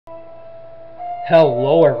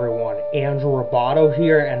Hello everyone, Andrew Roboto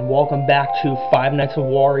here, and welcome back to Five Nights of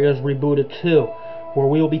Wario's Rebooted 2, where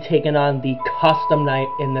we will be taking on the custom night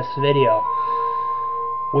in this video.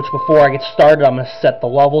 Which, before I get started, I'm going to set the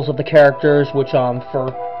levels of the characters, which for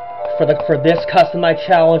this custom night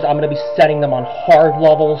challenge, I'm going to be setting them on hard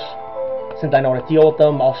levels. Since I know how to deal with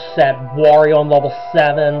them, I'll set Wario on level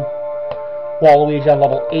 7, Waluigi on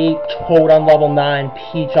level 8, Toad on level 9,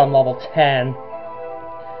 Peach on level 10,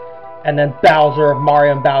 and then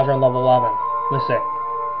Mario and Bowser on level 11. Let me see.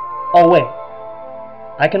 Oh wait,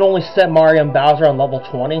 I can only set Mario and Bowser on level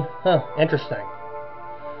 20? Huh, interesting.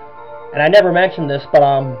 And I never mentioned this, but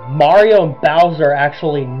Mario and Bowser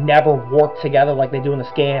actually never work together like they do in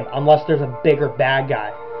this game, unless there's a bigger bad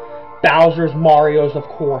guy. Bowser's Mario's, of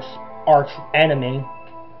course, arch enemy.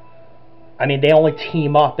 I mean, they only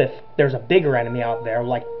team up if there's a bigger enemy out there,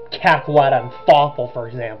 like Cackletta and Fawful, for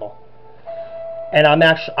example. And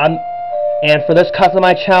and for this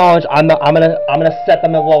customized challenge, I'm gonna set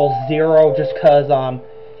them at level 0, just because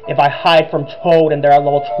if I hide from Toad and they're at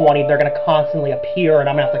level 20, they're gonna constantly appear, and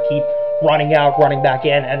I'm gonna have to keep running out, running back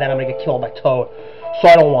in, and then I'm gonna get killed by Toad. So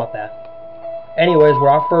I don't want that. Anyways,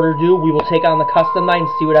 without further ado, we will take on the custom night and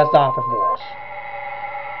see what it has to offer for us.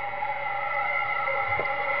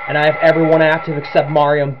 And I have everyone active except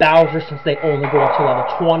Mario and Bowser, since they only go up to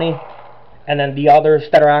level 20. And then the others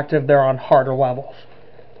that are active, they're on harder levels.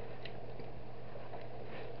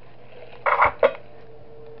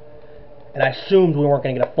 And I assumed we weren't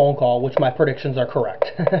going to get a phone call, which my predictions are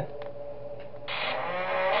correct.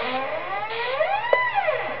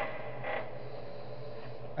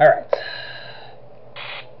 Alright.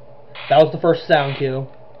 That was the first sound cue.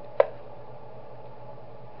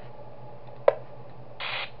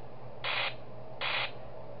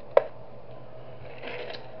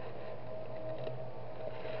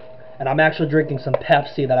 And I'm actually drinking some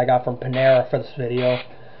Pepsi that I got from Panera for this video.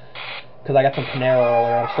 Because I got some Panera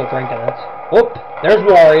earlier, I'm still drinking it. Oop! There's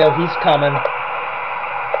Wario, he's coming.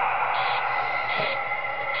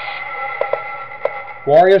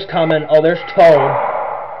 Wario's coming. Oh, there's Toad.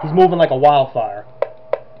 He's moving like a wildfire.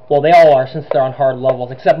 Well, they all are, since they're on hard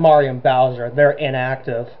levels, except Mario and Bowser. They're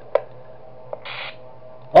inactive.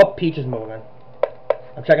 Oh, Peach is moving.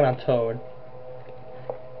 I'm checking on Toad.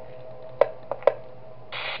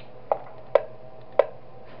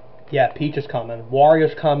 Yeah, Peach is coming.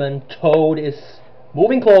 Wario's coming. Toad is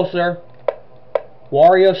moving closer.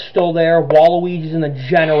 Wario's still there. Waluigi's in the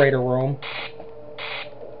generator room.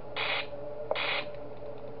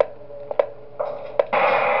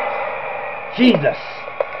 Jesus!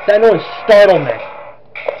 That noise startled me.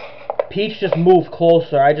 Peach just moved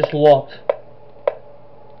closer. I just looked.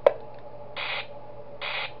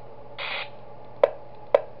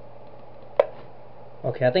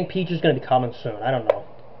 Okay, I think Peach is going to be coming soon. I don't know.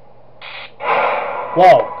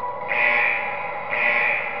 Whoa.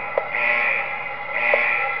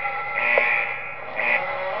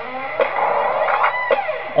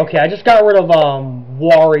 Okay, I just got rid of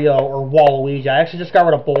Wario or Waluigi. I actually just got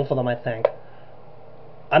rid of both of them, I think.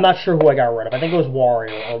 I'm not sure who I got rid of. I think it was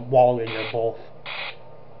Wario or Waluigi or both.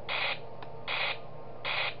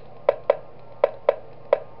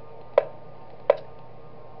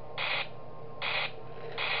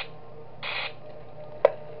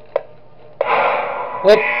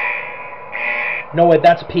 Whoop. No, wait,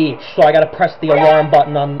 that's Peach, so I gotta press the alarm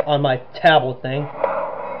button on my tablet thing.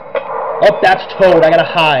 Oh, that's Toad, I gotta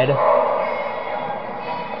hide.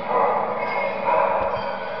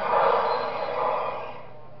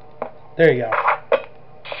 There you go.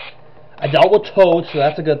 I dealt with Toad, so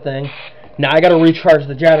that's a good thing. Now I gotta recharge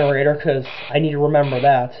the generator, because I need to remember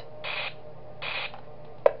that.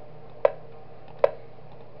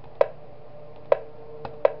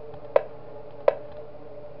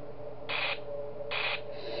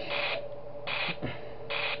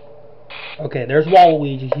 Okay, there's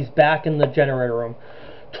Waluigi. He's back in the generator room.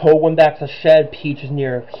 Toad went back to the shed. Peach is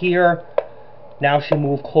near here. Now she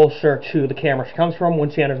moved closer to the camera she comes from when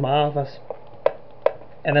she enters my office.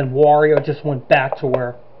 And then Wario just went back to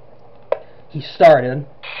where he started.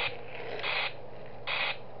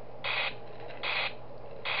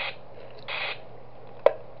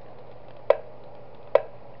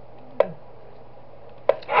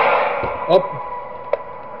 Oh.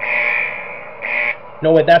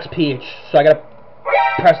 No, wait, that's Peach, so I gotta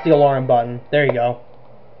press the alarm button. There you go.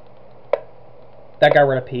 That got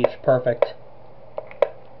rid of Peach. Perfect.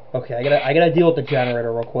 Okay, I gotta deal with the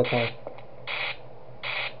generator real quickly.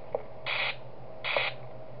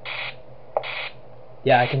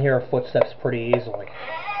 Yeah, I can hear her footsteps pretty easily.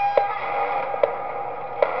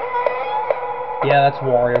 Yeah, that's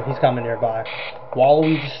Wario. He's coming nearby.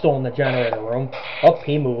 Waluigi's still in the generator room. Oh,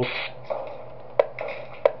 he moved.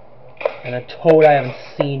 And a Toad I haven't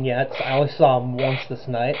seen yet. I only saw him once this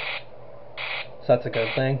night. So that's a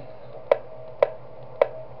good thing.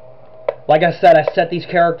 Like I said, I set these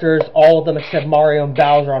characters, all of them except Mario and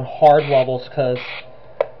Bowser, on hard levels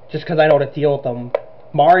just because I know how to deal with them.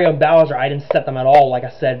 Mario and Bowser, I didn't set them at all, like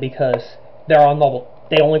I said, because they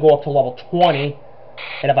only go up to level 20,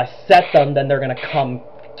 and if I set them, then they're going to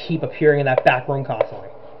keep appearing in that back room constantly.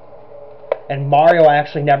 And Mario I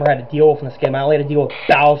actually never had to deal with in this game. I only had to deal with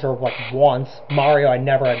Bowser like once. Mario I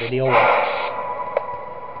never had to deal with.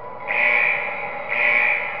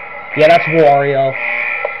 Yeah, that's Wario.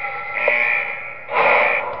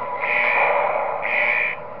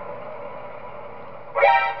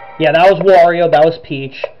 Yeah, that was Wario, that was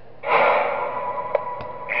Peach.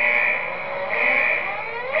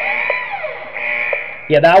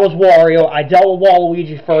 Yeah, that was Wario. I dealt with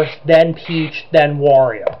Waluigi first, then Peach, then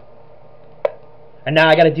Wario. And now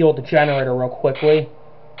I gotta deal with the generator real quickly.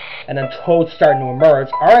 And then Toad's starting to emerge.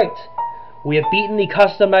 Alright, we have beaten the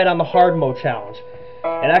custom night on the hard mode challenge.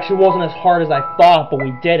 It actually wasn't as hard as I thought, but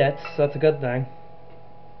we did it, so that's a good thing.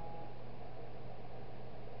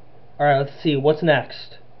 Alright, let's see, what's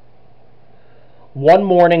next? One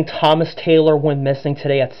morning, Thomas Taylor went missing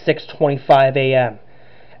today at 6:25 a.m.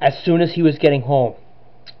 As soon as he was getting home,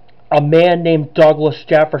 a man named Douglas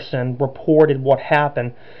Jefferson reported what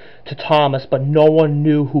happened to Thomas, but no one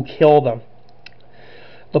knew who killed him.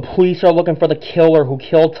 The police are looking for the killer who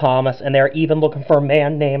killed Thomas, and they're even looking for a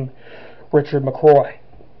man named Richard McCroy.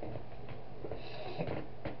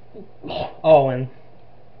 Oh, and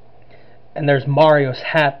there's Mario's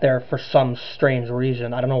hat there for some strange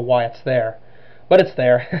reason. I don't know why it's there, but it's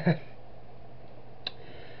there.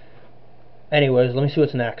 Anyways, let me see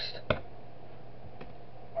what's next.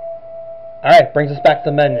 Alright, brings us back to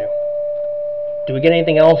the menu. Do we get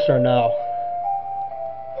anything else or no?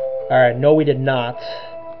 Alright, no we did not.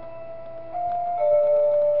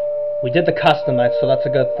 We did the custom night, so that's a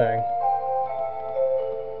good thing.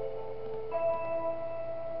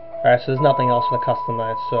 Alright, so there's nothing else for the custom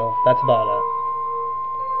night, so that's about it.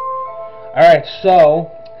 Alright, so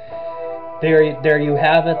there you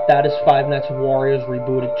have it. That is Five Nights at Wario's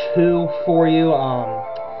Rebooted 2 for you.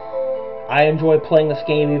 I enjoyed playing this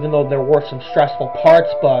game, even though there were some stressful parts,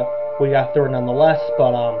 but we got through it nonetheless.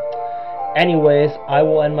 But anyways, I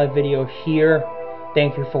will end my video here.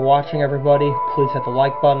 Thank you for watching, everybody. Please hit the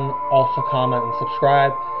like button, also comment and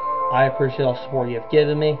subscribe. I appreciate all the support you have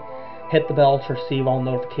given me. Hit the bell to receive all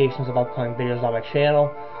notifications of upcoming videos on my channel,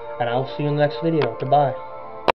 and I will see you in the next video. Goodbye.